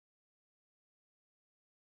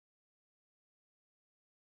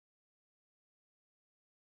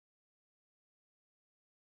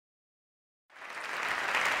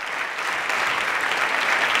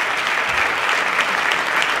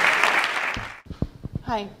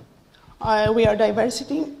Hi, we are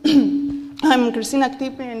DiverCity. I'm Christina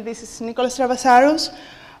Achtypi, and this is Nikolas Travasaros.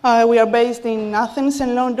 We are based in Athens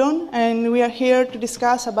and London, and we are here to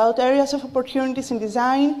discuss about areas of opportunities in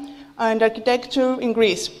design and architecture in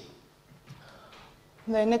Greece.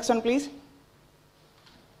 The next one, please.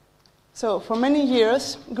 So, for many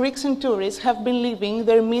years, Greeks and tourists have been living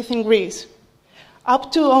their myth in Greece.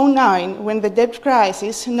 Up to 2009, when the debt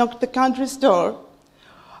crisis knocked the country's door,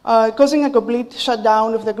 causing a complete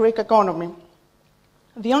shutdown of the Greek economy.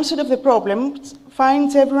 The onset of the problem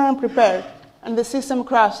finds everyone unprepared, and the system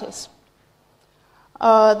crashes.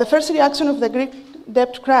 The first reaction of the Greek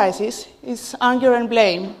debt crisis is anger and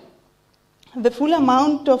blame. The full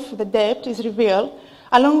amount of the debt is revealed,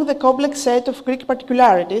 along with a complex set of Greek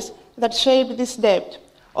particularities that shaped this debt,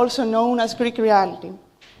 also known as Greek reality.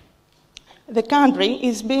 The country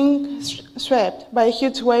is being swept by a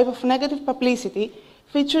huge wave of negative publicity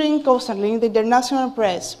featuring constantly in the international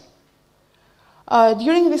press.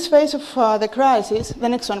 During this phase of the crisis, the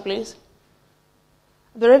next one, please,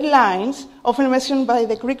 the red lines, often mentioned by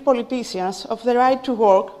the Greek politicians, of the right to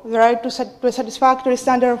work, the right to a satisfactory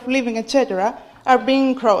standard of living, etc., are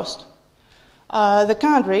being crossed. The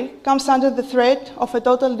country comes under the threat of a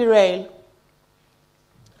total derail.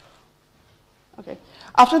 Okay.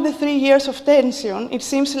 After the 3 years of tension, it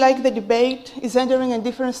seems like the debate is entering a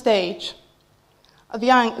different stage. The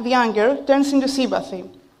anger turns into sympathy.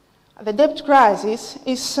 The debt crisis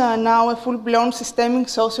is now a full-blown systemic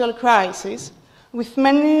social crisis with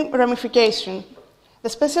many ramifications. The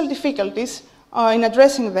special difficulties in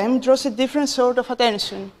addressing them draws a different sort of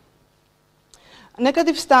attention. A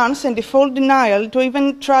negative stance and default denial to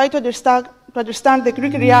even try to understand the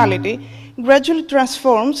Greek reality gradually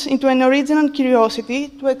transforms into an original curiosity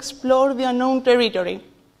to explore the unknown territory.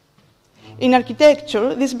 In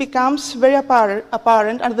architecture, this becomes very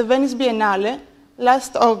apparent at the Venice Biennale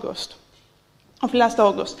last August.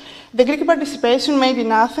 The Greek participation made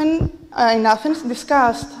in Athens,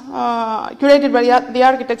 discussed, curated by the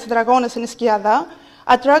architects Dragonas and Skiada,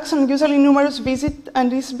 attracts unusually numerous visits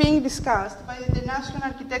and is being discussed by the international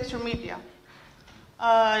architecture media.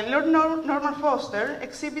 Lord Norman Foster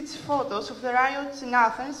exhibits photos of the riots in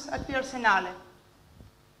Athens at the Arsenale.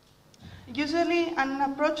 Usually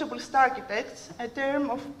unapproachable architects, a term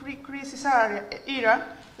of pre-crisis era,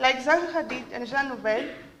 like Zaha Hadid and Jean Nouvel,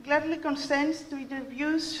 gladly consents to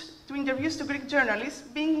interviews to Greek journalists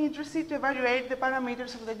being interested to evaluate the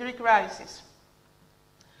parameters of the Greek crisis.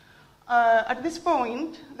 At this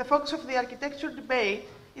point, the focus of the architecture debate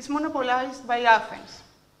is monopolized by Athens.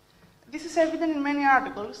 This is evident in many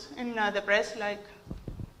articles in the press, like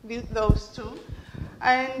those two.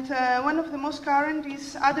 And one of the most current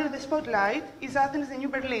is Under the Spotlight, is Athens the New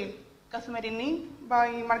Berlin, Καθημερινή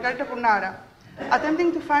by Margarita Pournara,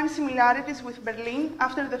 attempting to find similarities with Berlin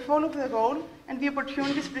after the fall of the wall and the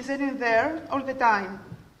opportunities presented there all the time.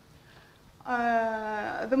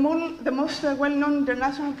 The most well-known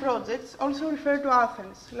international projects also refer to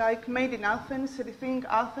Athens, like Made in Athens, Rethink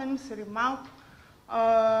Athens, Remap,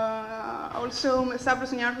 also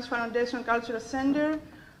Stavros Niarchos Foundation Cultural Center,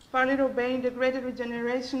 Farley Robey Integrated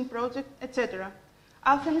Regeneration Project, etc.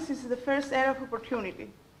 Athens is the first era of opportunities.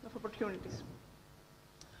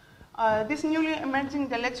 This newly emerging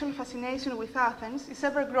intellectual fascination with Athens is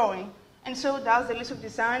ever-growing, and so does the list of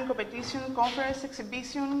design, competition, conference,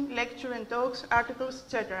 exhibition, lecture and talks, articles,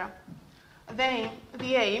 etc. The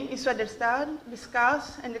aim is to understand,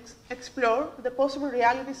 discuss, and explore the possible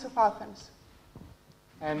realities of Athens.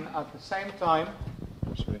 And at the same time,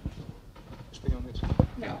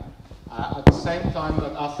 at the same time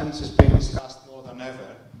that Athens is being discussed more than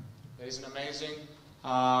ever, there is an amazing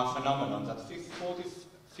phenomenon that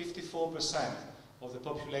 54% of the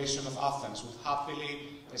population of Athens would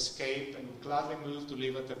happily escape and would gladly move to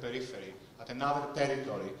live at the periphery, at another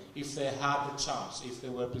territory, if they had the chance, if they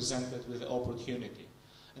were presented with the opportunity.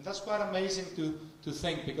 And that's quite amazing to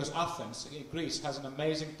think, because Athens, Greece, has an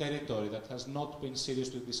amazing territory that has not been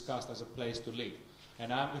seriously discussed as a place to live.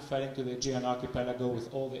 And I'm referring to the Aegean archipelago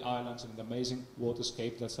with all the islands and the amazing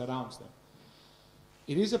waterscape that surrounds them.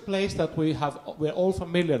 It is a place that we're all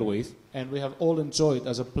familiar with, and we have all enjoyed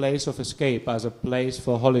as a place of escape, as a place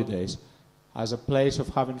for holidays, as a place of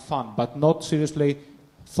having fun, but not seriously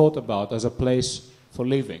thought about as a place for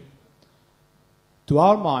living. To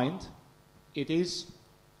our mind, it is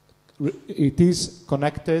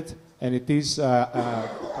connected, and it is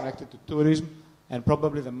connected to tourism, and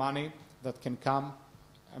probably the money that can come.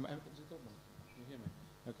 Can you hear me?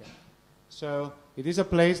 Okay. So it is a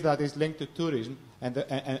place that is linked to tourism and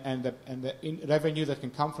the revenue that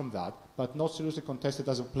can come from that, but not seriously contested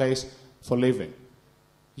as a place for living.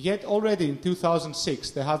 Yet already in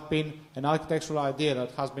 2006 there has been an architectural idea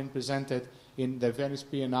that has been presented in the Venice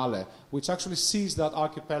Biennale, which actually sees that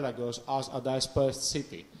archipelagos as a dispersed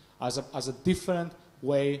city, as a different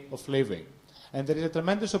way of living. And there is a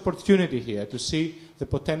tremendous opportunity here to see the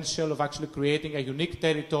potential of actually creating a unique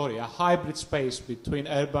territory, a hybrid space between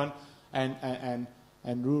urban and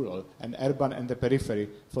rural, and urban and the periphery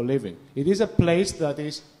for living. It is a place that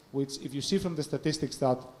is, which if you see from the statistics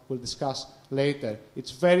that we'll discuss later,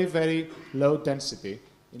 it's very, very low density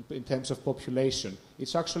in terms of population.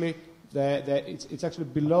 It's actually, it's actually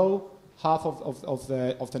below half of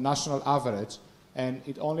the national average, and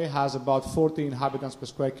it only has about 40 inhabitants per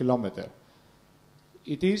square kilometer.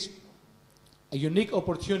 It is a unique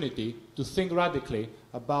opportunity to think radically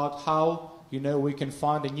about how we can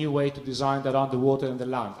find a new way to design around the water and the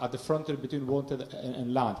land, at the frontier between water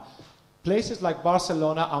and land. Places like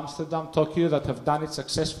Barcelona, Amsterdam, Tokyo that have done it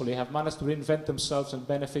successfully have managed to reinvent themselves and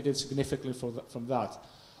benefited significantly from that.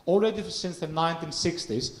 Already since the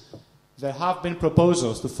 1960s, there have been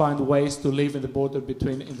proposals to find ways to live in the border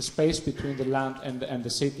in the space between the land and the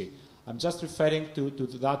city. I'm just referring to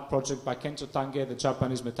that project by Kenzo Tange, the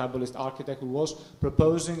Japanese metabolist architect, who was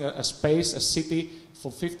proposing a space, a city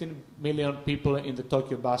for 15 million people in the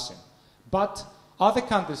Tokyo basin. But other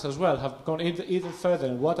countries as well have gone even further,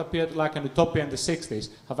 and what appeared like an utopia in the 60s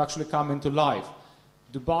have actually come into life.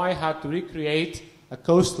 Dubai had to recreate a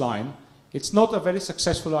coastline. It's not a very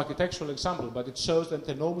successful architectural example, but it shows that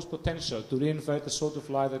enormous potential to reinvent a sort of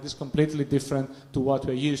life that is completely different to what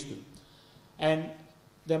we're used to. And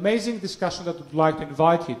the amazing discussion that we'd like to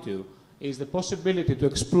invite you to is the possibility to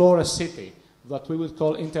explore a city that we would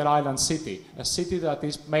call inter-island city, a city that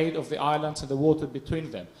is made of the islands and the water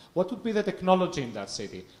between them. What would be the technology in that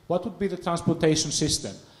city? What would be the transportation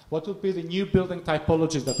system? What would be the new building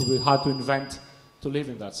typologies that we had to invent to live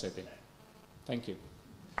in that city? Thank you.